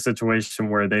it's a situation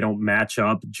where they don't match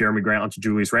up Jeremy Grant onto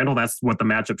Julius Randle, that's what the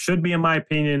matchup should be, in my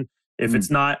opinion. If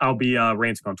it's not, I'll be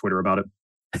ranting on Twitter about it.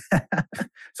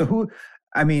 So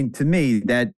to me,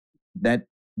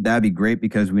 that'd be great,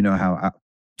 because we know how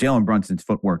Jalen Brunson's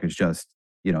footwork is just,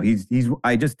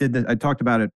 I just did this. I talked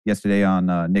about it yesterday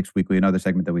on Knicks Weekly, another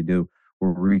segment that we do,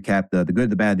 where we recap the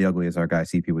good, the bad, the ugly, as our guy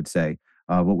CP would say,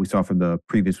 what we saw from the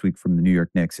previous week from the New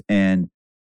York Knicks. And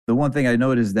the one thing I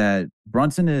noticed is that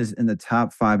Brunson is in the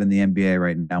top 5 in the NBA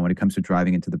right now when it comes to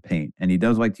driving into the paint. And he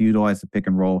does like to utilize the pick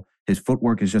and roll. His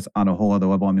footwork is just on a whole other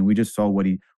level. I mean, we just saw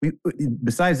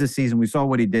besides this season, we saw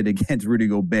what he did against Rudy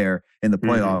Gobert in the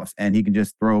playoffs. And he can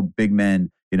just throw big men,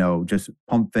 just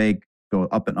pump fake, go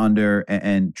up and under,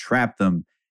 and trap them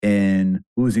in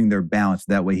losing their balance.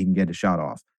 That way he can get a shot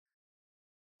off.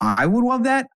 I would love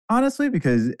that, honestly,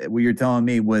 because what you're telling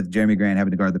me with Jeremy Grant having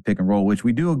to guard the pick and roll, which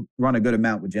we do run a good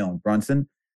amount with Jalen Brunson,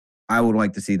 I would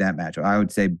like to see that matchup. I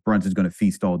would say Brunson's going to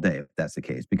feast all day if that's the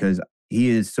case, because he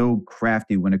is so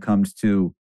crafty when it comes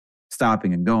to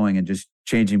stopping and going and just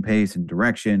changing pace and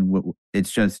direction.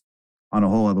 It's just on a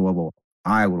whole other level.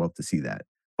 I would love to see that.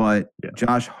 But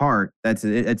Josh Hart, it's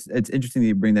interesting that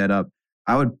you bring that up.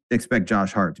 I would expect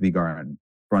Josh Hart to be guarding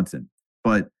Brunson,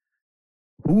 but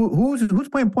who's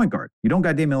playing point guard? You don't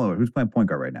got Damian Lillard. Who's playing point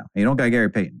guard right now? You don't got Gary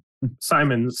Payton.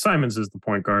 Simons is the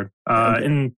point guard.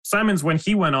 And Simons, when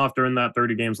he went off during that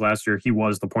 30 games last year, he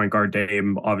was the point guard.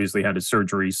 Dame obviously had his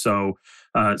surgery. So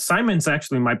Simons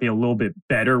actually might be a little bit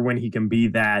better when he can be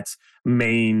that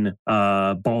main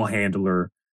ball handler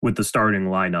with the starting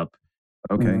lineup.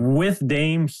 Okay. With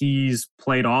Dame, he's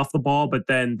played off the ball, but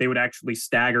then they would actually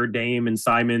stagger Dame and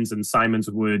Simons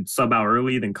would sub out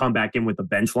early, then come back in with the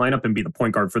bench lineup and be the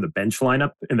point guard for the bench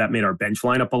lineup. And that made our bench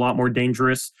lineup a lot more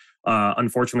dangerous.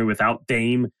 Unfortunately, without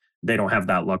Dame, they don't have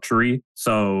that luxury.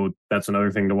 So that's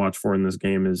another thing to watch for in this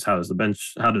game is how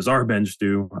does our bench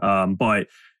do? But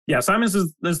yeah, Simons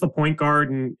is the point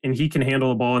guard and he can handle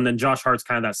the ball. And then Josh Hart's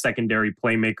kind of that secondary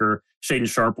playmaker. Shaedon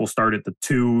Sharpe will start at the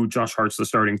 2. Josh Hart's the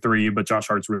starting 3, but Josh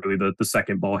Hart's really the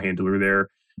second ball handler there.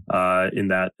 in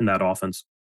that offense.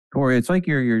 Corey, it's like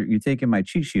you're taking my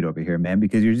cheat sheet over here, man,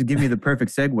 because you're just giving me the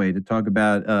perfect segue to talk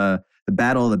about the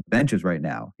battle of the benches right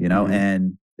now,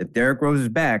 and if Derrick Rose is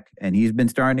back and he's been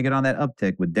starting to get on that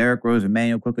uptick with Derrick Rose,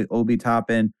 Immanuel Quickley, Obi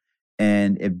Toppin,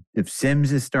 and if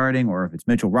Sims is starting or if it's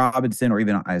Mitchell Robinson or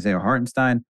even Isaiah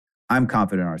Hartenstein, I'm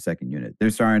confident in our second unit. They're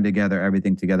starting to gather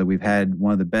everything together. We've had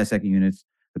one of the best second units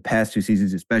the past 2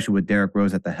 seasons, especially with Derrick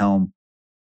Rose at the helm.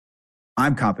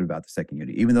 I'm confident about the second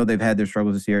unit. Even though they've had their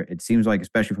struggles this year, it seems like,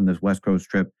 especially from this West Coast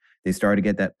trip, they started to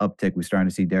get that uptick. We're starting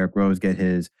to see Derrick Rose get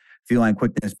his feline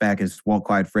quickness back, as Walt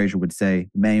Clyde Frazier would say.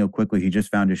 Immanuel Quickley, he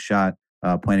just found his shot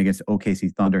playing against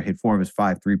OKC Thunder, hit 4 of his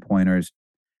 5 3-pointers.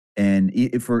 And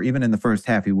even in the first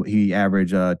half, he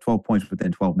averaged 12 points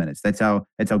within 12 minutes. That's how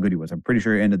good he was. I'm pretty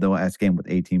sure he ended the last game with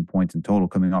 18 points in total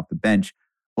coming off the bench.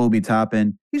 Obi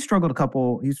Toppin, he's struggled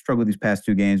these past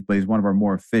 2 games, but he's one of our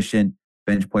more efficient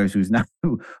bench players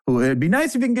who it'd be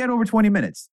nice if he can get over 20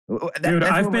 minutes. Dude,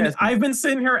 I've been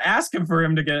sitting here asking for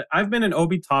him to get. I've been an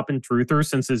Obi Toppin truther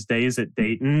since his days at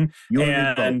Dayton,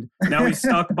 and now he's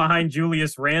stuck behind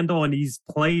Julius Randle, and he's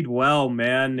played well,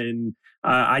 man. And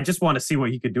I just want to see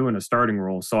what he could do in a starting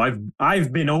role. So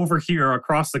I've been over here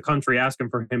across the country asking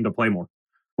for him to play more.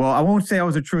 Well, I won't say I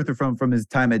was a truther from his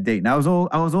time at Dayton. I was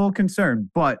all concerned,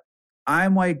 but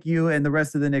I'm like you and the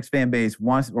rest of the Knicks fan base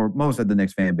most of the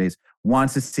Knicks fan base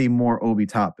wants to see more Obi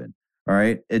Toppin. All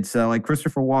right. It's like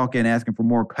Christopher Walken asking for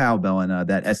more cowbell in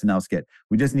that SNL skit.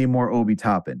 We just need more Obi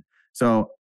Toppin.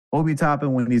 So Obi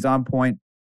Toppin, when he's on point,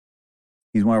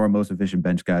 he's one of our most efficient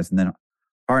bench guys. And then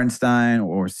Hartenstein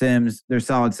or Sims, they're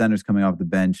solid centers coming off the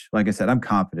bench. Like I said, I'm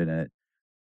confident in it.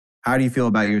 How do you feel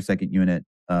about your second unit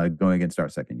going against our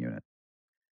second unit?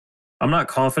 I'm not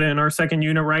confident in our second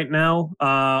unit right now.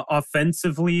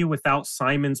 Offensively, without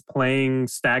Simons playing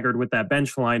staggered with that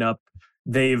bench lineup,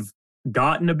 they've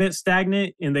gotten a bit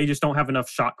stagnant and they just don't have enough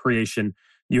shot creation.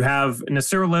 You have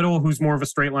Nasir Little, who's more of a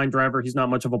straight line driver. He's not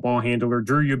much of a ball handler.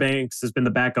 Drew Eubanks has been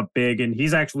the backup big, and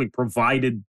he's actually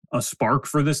provided a spark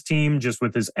for this team just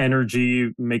with his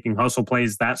energy, making hustle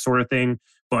plays, that sort of thing.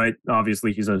 But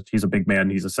obviously he's a big man.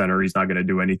 He's a center. He's not going to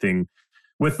do anything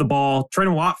with the ball.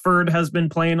 Trendon Watford has been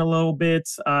playing a little bit.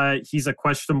 He's a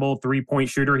questionable 3-point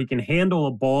shooter. He can handle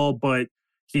a ball, but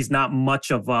he's not much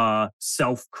of a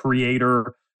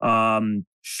self-creator.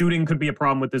 Shooting could be a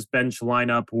problem with this bench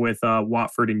lineup with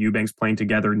Watford and Eubanks playing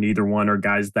together. Neither one are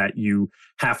guys that you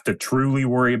have to truly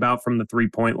worry about from the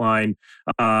 3-point line.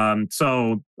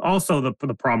 So also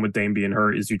the problem with Dame being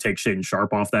hurt is you take Shaedon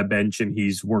Sharpe off that bench, and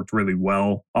he's worked really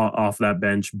well off that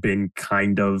bench, been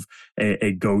kind of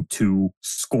a go-to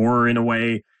scorer in a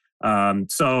way.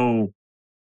 So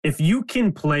if you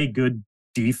can play good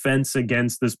defense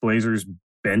against this Blazers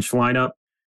bench lineup,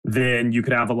 then you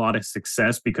could have a lot of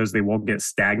success because they won't get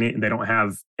stagnant and they don't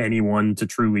have anyone to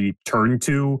truly turn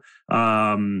to.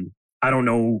 I don't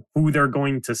know who they're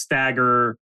going to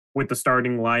stagger with the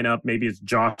starting lineup. Maybe it's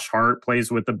Josh Hart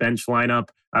plays with the bench lineup.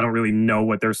 I don't really know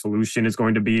what their solution is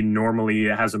going to be. Normally,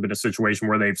 it hasn't been a situation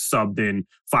where they've subbed in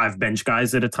 5 bench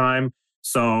guys at a time.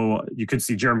 So you could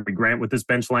see Jeremy Grant with this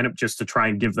bench lineup just to try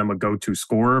and give them a go-to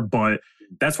scorer. But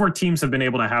that's where teams have been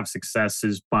able to have success,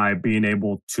 is by being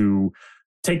able to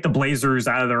take the Blazers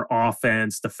out of their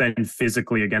offense, defend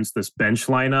physically against this bench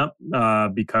lineup,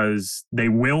 because they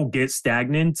will get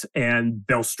stagnant and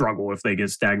they'll struggle if they get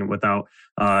stagnant without,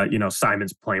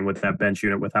 Simons playing with that bench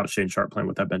unit, without Shaedon Sharpe playing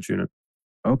with that bench unit.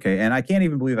 Okay, and I can't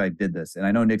even believe I did this. And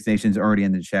I know Knicks Nation's already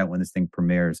in the chat when this thing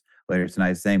premieres later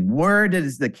tonight saying, where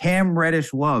does the Cam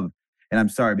Reddish love? And I'm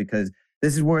sorry, because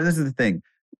this is the thing.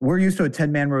 We're used to a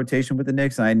 10-man rotation with the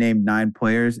Knicks, and I named 9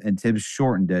 players, and Tibbs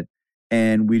shortened it.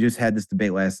 And we just had this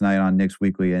debate last night on Knicks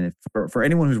Weekly. And for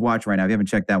anyone who's watching right now, if you haven't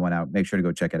checked that one out, make sure to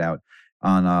go check it out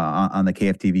on the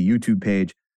KFTV YouTube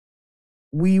page.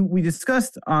 We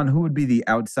discussed on who would be the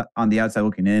outside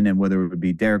looking in, and whether it would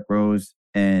be Derrick Rose.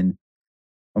 And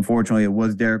unfortunately, it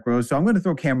was Derrick Rose. So I'm going to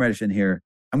throw Cam Reddish in here.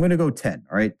 I'm going to go 10.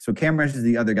 All right. So Cam Reddish is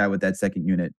the other guy with that second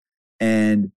unit.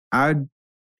 And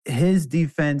his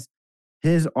defense,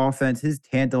 his offense, his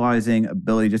tantalizing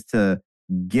ability just to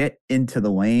get into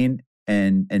the lane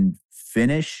and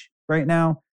finish right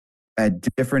now at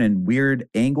different and weird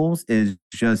angles is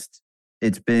just,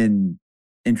 it's been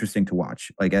interesting to watch,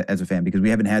 like, as a fan, because we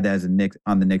haven't had that as a Knicks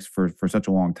on the Knicks for such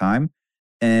a long time.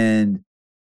 And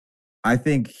I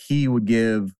think he would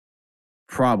give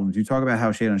problems. You talk about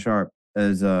how Shaedon Sharpe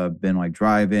has been like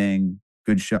driving,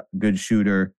 good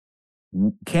shooter.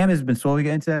 Cam has been slowly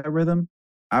getting into that rhythm.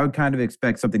 I would kind of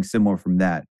expect something similar from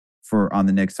that on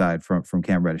the Knicks side from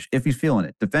Cam Reddish, if he's feeling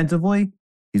it. Defensively,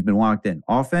 he's been locked in.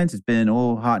 Offense, it's been a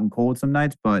little hot and cold some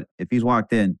nights, but if he's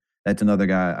locked in, that's another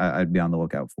guy I'd be on the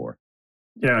lookout for.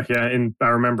 Yeah. And I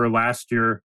remember last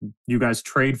year, you guys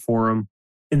trade for him.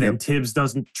 And then Tibbs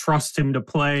doesn't trust him to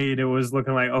play. And it was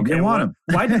looking like, okay,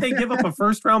 why did they give up a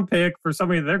first-round pick for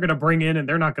somebody they're going to bring in and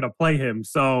they're not going to play him?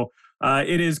 So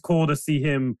it is cool to see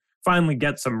him finally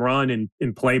get some run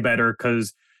and play better,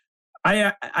 because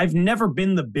I've never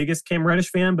been the biggest Cam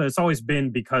Reddish fan, but it's always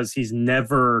been because he's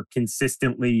never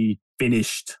consistently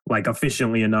finished like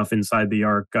efficiently enough inside the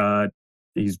arc.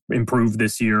 He's improved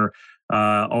this year.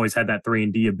 Always had that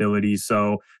 3-and-D ability.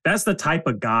 So that's the type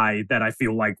of guy that I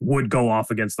feel like would go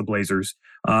off against the Blazers.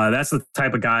 That's the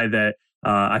type of guy that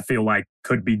I feel like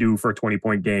could be due for a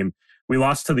 20-point game. We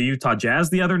lost to the Utah Jazz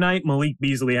the other night. Malik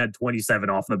Beasley had 27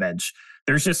 off the bench.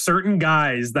 There's just certain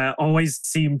guys that always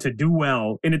seem to do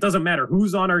well. And it doesn't matter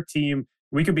who's on our team.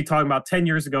 We could be talking about 10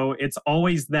 years ago. It's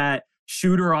always that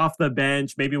shooter off the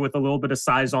bench, maybe with a little bit of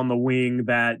size on the wing,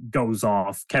 that goes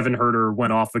off. Kevin Huerter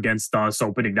went off against us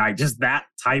opening night. Just that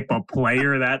type of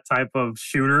player, that type of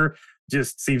shooter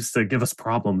just seems to give us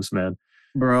problems, man.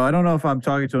 Bro, I don't know if I'm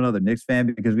talking to another Knicks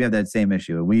fan, because we have that same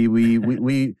issue.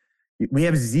 We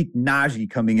have Zeke Naji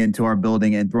coming into our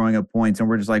building and throwing up points, and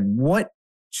we're just like, what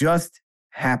just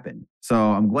happened?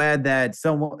 So I'm glad that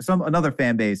another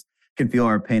fan base can feel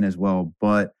our pain as well.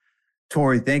 But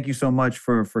Torey, thank you so much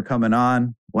for coming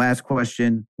on. Last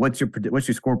question: what's your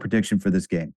score prediction for this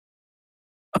game?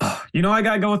 I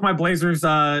gotta go with my Blazers.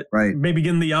 Right, maybe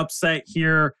getting the upset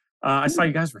here. I saw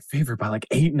you guys were favored by like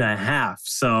 8.5.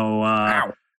 So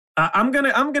I'm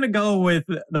gonna go with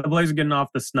the Blazers getting off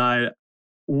the snide.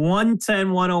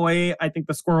 110-108. I think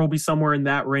the score will be somewhere in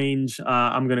that range.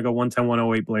 I'm gonna go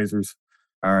 110-108 Blazers.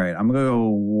 All right, I'm gonna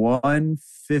go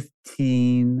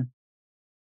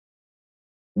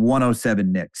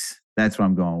 115-107 Knicks. That's what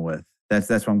I'm going with. That's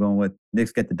what I'm going with.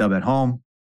 Knicks get the dub at home,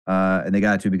 and they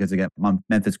got to because they got the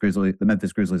Memphis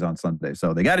Grizzlies on Sunday.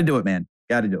 So they got to do it, man.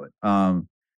 Got to do it.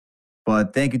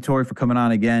 But thank you, Torey, for coming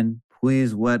on again.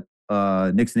 Please let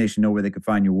Knicks Nation know where they can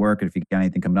find your work and if you got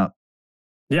anything coming up.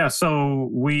 Yeah, so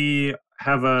we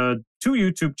have 2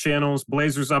 YouTube channels,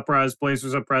 Blazers Uprise,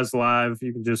 Blazers Uprise Live.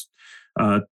 You can just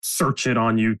search it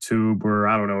on YouTube, or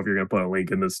I don't know if you're going to put a link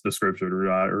in this description or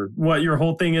not, or what your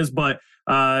whole thing is. But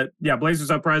Blazers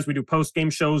Uprise, we do post-game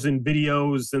shows and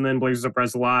videos, and then Blazers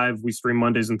Uprise Live, we stream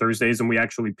Mondays and Thursdays, and we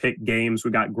actually pick games.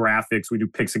 We got graphics. We do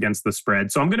picks against the spread.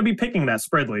 So I'm going to be picking that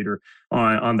spread later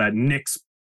on that Knicks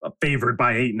favored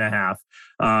by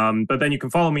 8.5. But then you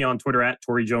can follow me on Twitter at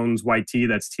Torey Jones YT.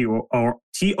 That's TOREY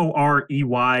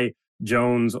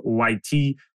Jones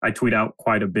YT. I tweet out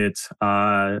quite a bit.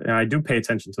 And I do pay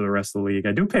attention to the rest of the league.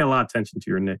 I do pay a lot of attention to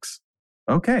your Knicks.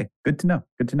 Okay. Good to know.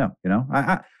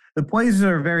 The Blazers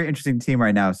are a very interesting team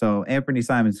right now. So Anthony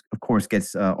Simons, of course,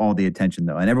 gets all the attention,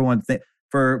 though. And everyone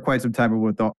for quite some time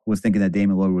was thinking that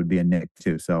Damian Lillard would be a Knick,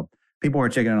 too. So people are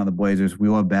checking out on the Blazers. We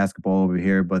love basketball over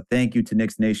here. But thank you to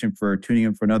Knicks Nation for tuning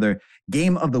in for another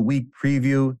Game of the Week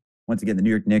preview. Once again, the New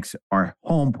York Knicks are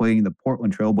home playing the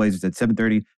Portland Trail Blazers at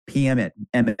 7:30 p.m. at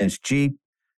MSG.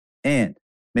 And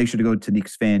make sure to go to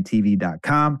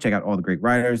KnicksFanTV.com. Check out all the great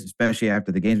writers, especially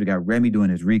after the games. We got Remy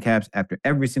doing his recaps after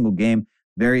every single game.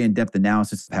 Very in-depth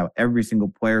analysis of how every single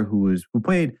player who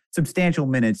played substantial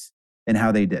minutes and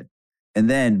how they did. And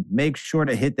then make sure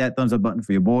to hit that thumbs up button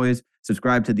for your boys.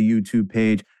 Subscribe to the YouTube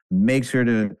page. Make sure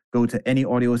to go to any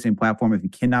audio listening platform if you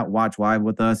cannot watch live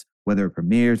with us, whether it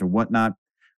premieres or whatnot.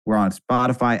 We're on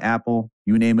Spotify, Apple,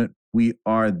 you name it. We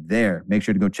are there. Make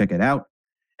sure to go check it out.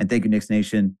 And thank you, Knicks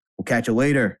Nation. We'll catch you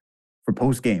later for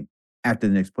postgame after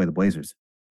the Knicks play the Blazers.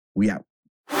 We out.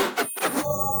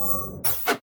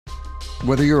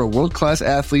 Whether you're a world-class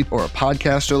athlete or a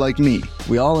podcaster like me,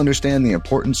 we all understand the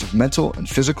importance of mental and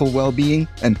physical well-being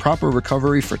and proper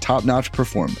recovery for top-notch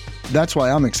performance. That's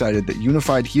why I'm excited that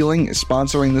Unified Healing is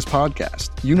sponsoring this podcast.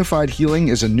 Unified Healing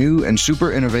is a new and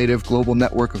super innovative global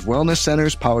network of wellness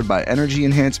centers powered by Energy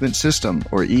Enhancement System,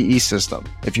 or EE System.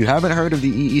 If you haven't heard of the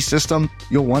EE System,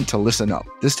 you'll want to listen up.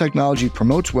 This technology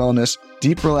promotes wellness,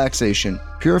 deep relaxation,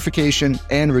 purification,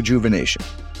 and rejuvenation.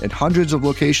 At hundreds of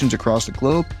locations across the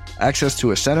globe, access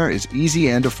to a center is easy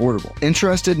and affordable.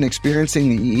 Interested in experiencing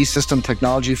the EE System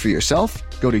technology for yourself?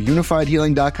 Go to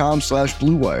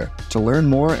unifiedhealing.com/bluewire to learn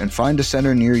more and find a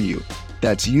center near you.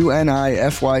 That's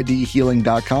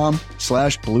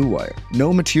unifydhealing.com/bluewire.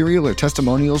 No material or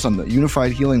testimonials on the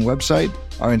Unified Healing website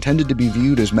are intended to be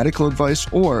viewed as medical advice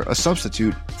or a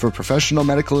substitute for professional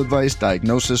medical advice,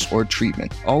 diagnosis, or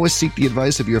treatment. Always seek the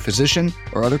advice of your physician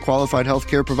or other qualified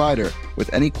healthcare provider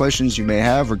with any questions you may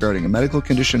have regarding a medical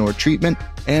condition or treatment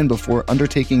and before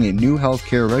undertaking a new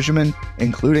healthcare regimen,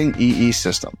 including EE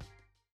System.